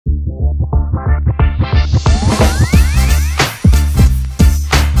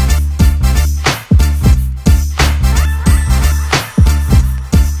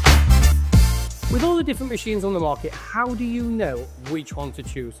machines on the market, how do you know which one to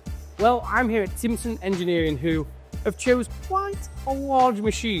choose? Well, I'm here at Timpson Engineering, who have chose quite a large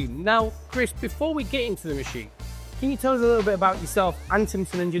machine. Now, Chris, before we get into the machine, can you tell us a little bit about yourself and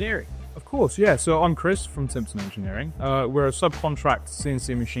Timpson Engineering? Of course, yeah. So I'm Chris from Timpson Engineering. We're a subcontract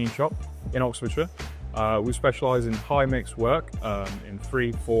CNC machine shop in Oxfordshire. We specialise in high mix work in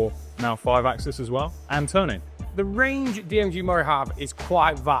 3, 4, now 5 axis as well, and turning. The range DMG MORI have is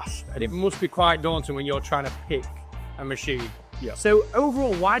quite vast, and it must be quite daunting when you're trying to pick a machine. Yeah. So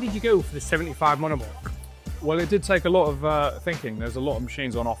overall, why did you go for the 75 monoBLOCK? Well, it did take a lot of thinking. There's a lot of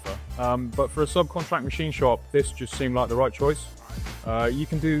machines on offer, but for a subcontract machine shop, this just seemed like the right choice. You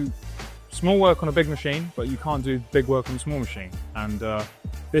can do small work on a big machine, but you can't do big work on a small machine. And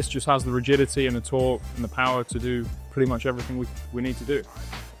this just has the rigidity and the torque and the power to do pretty much everything we need to do.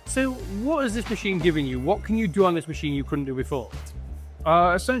 So what is this machine giving you? What can you do on this machine you couldn't do before?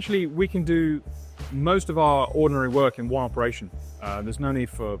 Essentially, we can do most of our ordinary work in one operation. There's no need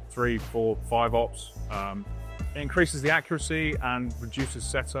for 3, 4, 5 ops. It increases the accuracy and reduces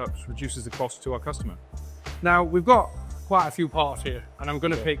setups, reduces the cost to our customer. Now, we've got quite a few parts here, and I'm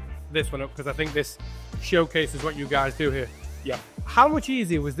going to pick this one up because I think this showcases what you guys do here. Yeah. How much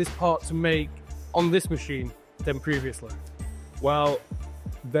easier was this part to make on this machine than previously? Well,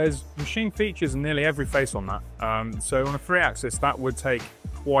 there's machine features in nearly every face on that. So on a 3-axis, that would take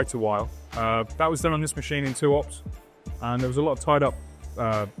quite a while. That was done on this machine in 2 ops, and there was a lot of tied up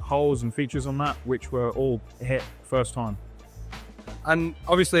holes and features on that, which were all hit first time. And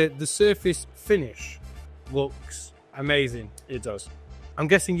obviously the surface finish looks amazing. It does. I'm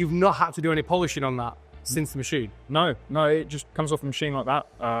guessing you've not had to do any polishing on that since the machine? No, it just comes off the machine like that.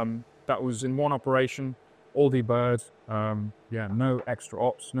 That was in one operation, all deburred. Yeah, no extra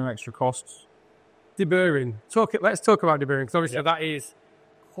ops, no extra costs. Deburring. Let's talk about deburring, because obviously that is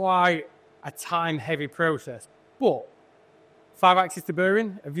quite a time-heavy process. But 5-axis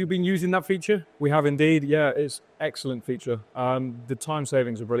deburring, have you been using that feature? We have indeed. Yeah, it's an excellent feature. The time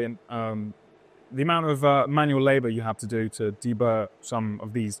savings are brilliant. The amount of manual labor you have to do to deburr some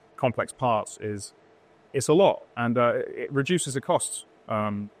of these complex parts it's a lot, and it reduces the costs.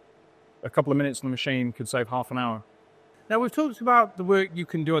 A couple of minutes on the machine could save half an hour. Now, we've talked about the work you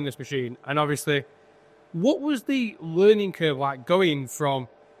can do on this machine, and obviously, what was the learning curve like going from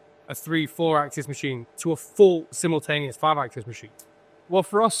a 3, 4-axis machine to a full simultaneous 5-axis machine? Well,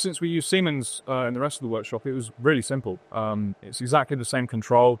 for us, since we use Siemens in the rest of the workshop, it was really simple. It's exactly the same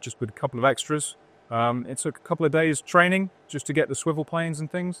control, just with a couple of extras. It took a couple of days training just to get the swivel planes and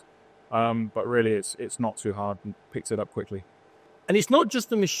things, but really it's not too hard and picked it up quickly. And it's not just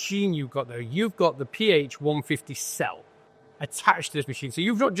the machine you've got, though. You've got the PH150 cell attached to this machine. So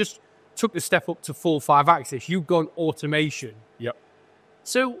you've not just took the step up to full 5-axis, you've gone automation. Yep.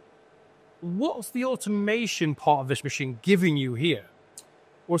 So what's the automation part of this machine giving you here?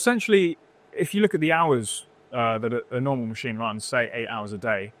 Well, essentially, if you look at the hours that a normal machine runs, say 8 hours a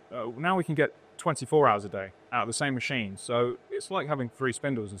day, now we can get 24 hours a day out of the same machine. So it's like having 3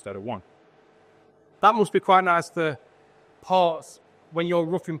 spindles instead of 1. That must be quite nice for parts when you're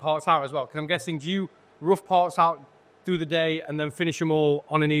roughing parts out as well, because I'm guessing, do you rough parts out through the day and then finish them all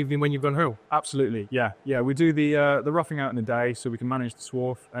on an evening when you've gone home? Absolutely, yeah. We do the roughing out in the day so we can manage the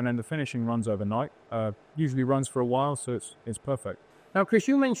swarf, and then the finishing runs overnight. Usually runs for a while, so it's perfect. Now, Chris,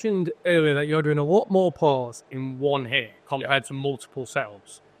 you mentioned earlier that you're doing a lot more parts in one hit compared to multiple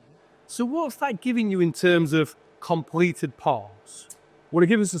setups. So what's that giving you in terms of completed parts? Well, it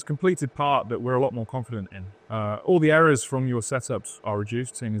gives us this completed part that we're a lot more confident in. All the errors from your setups are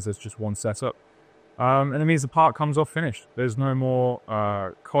reduced, seeing as there's just one setup. And it means the part comes off finished. There's no more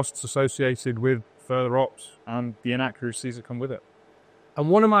costs associated with further ops and the inaccuracies that come with it. And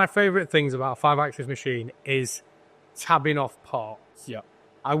one of my favourite things about a 5-axis machine is tabbing off parts. Yeah.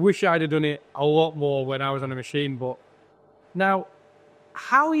 I wish I'd have done it a lot more when I was on a machine, but now,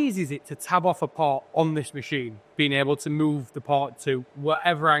 how easy is it to tab off a part on this machine, being able to move the part to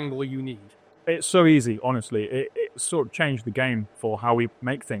whatever angle you need? It's so easy, honestly. It sort of changed the game for how we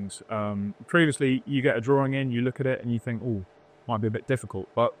make things. Previously, you get a drawing in, you look at it, and you think, oh, might be a bit difficult.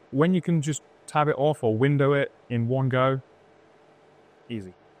 But when you can just tab it off or window it in one go,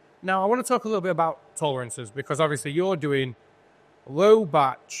 easy. Now, I want to talk a little bit about tolerances, because obviously you're doing low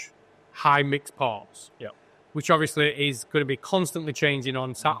batch, high mix parts. Yep. Which obviously is going to be constantly changing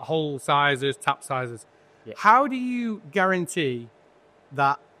on hole sizes, tap sizes. Yeah. How do you guarantee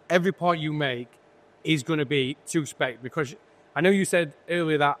that every part you make is going to be to spec? Because I know you said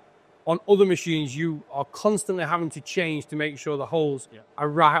earlier that on other machines you are constantly having to change to make sure the holes are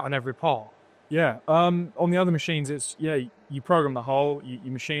right on every part. Yeah, on the other machines, it's, you program the hole,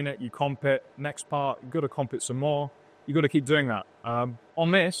 you machine it, you comp it. Next part, you've got to comp it some more. You've got to keep doing that.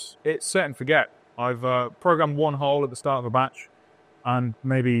 On this, it's set and forget. I've programmed one hole at the start of a batch, and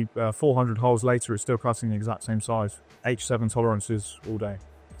maybe 400 holes later, it's still cutting the exact same size. H7 tolerances all day.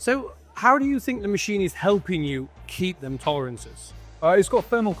 So how do you think the machine is helping you keep them tolerances? It's got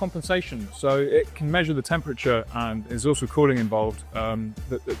thermal compensation, so it can measure the temperature, and there's also cooling involved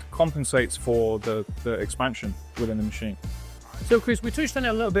that compensates for the expansion within the machine. So Chris, we touched on it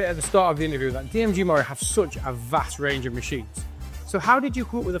a little bit at the start of the interview that DMG MORI have such a vast range of machines. So how did you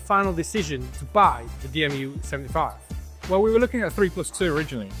come up with a final decision to buy the DMU 75? Well, we were looking at 3+2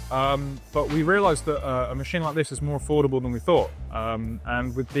 originally, but we realized that a machine like this is more affordable than we thought.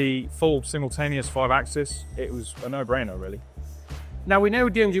 And with the full simultaneous 5-axis, it was a no-brainer really. Now we know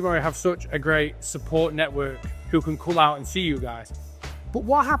DMG MORI have such a great support network who can call out and see you guys. But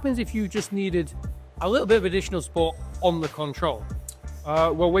what happens if you just needed a little bit of additional support on the control?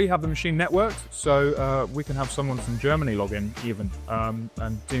 Well, we have the machine networked, so we can have someone from Germany log in even, and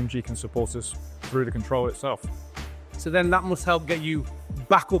DMG can support us through the control itself. So then that must help get you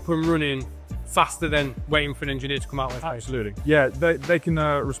back up and running faster than waiting for an engineer to come out with. Absolutely. Yeah, they can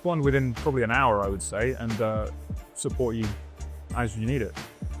respond within probably an hour, I would say, and support you as you need it.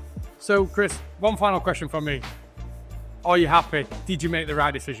 So Chris, one final question from me. Are you happy? Did you make the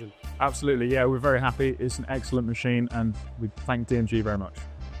right decision? Absolutely, yeah, we're very happy. It's an excellent machine, and we thank DMG very much.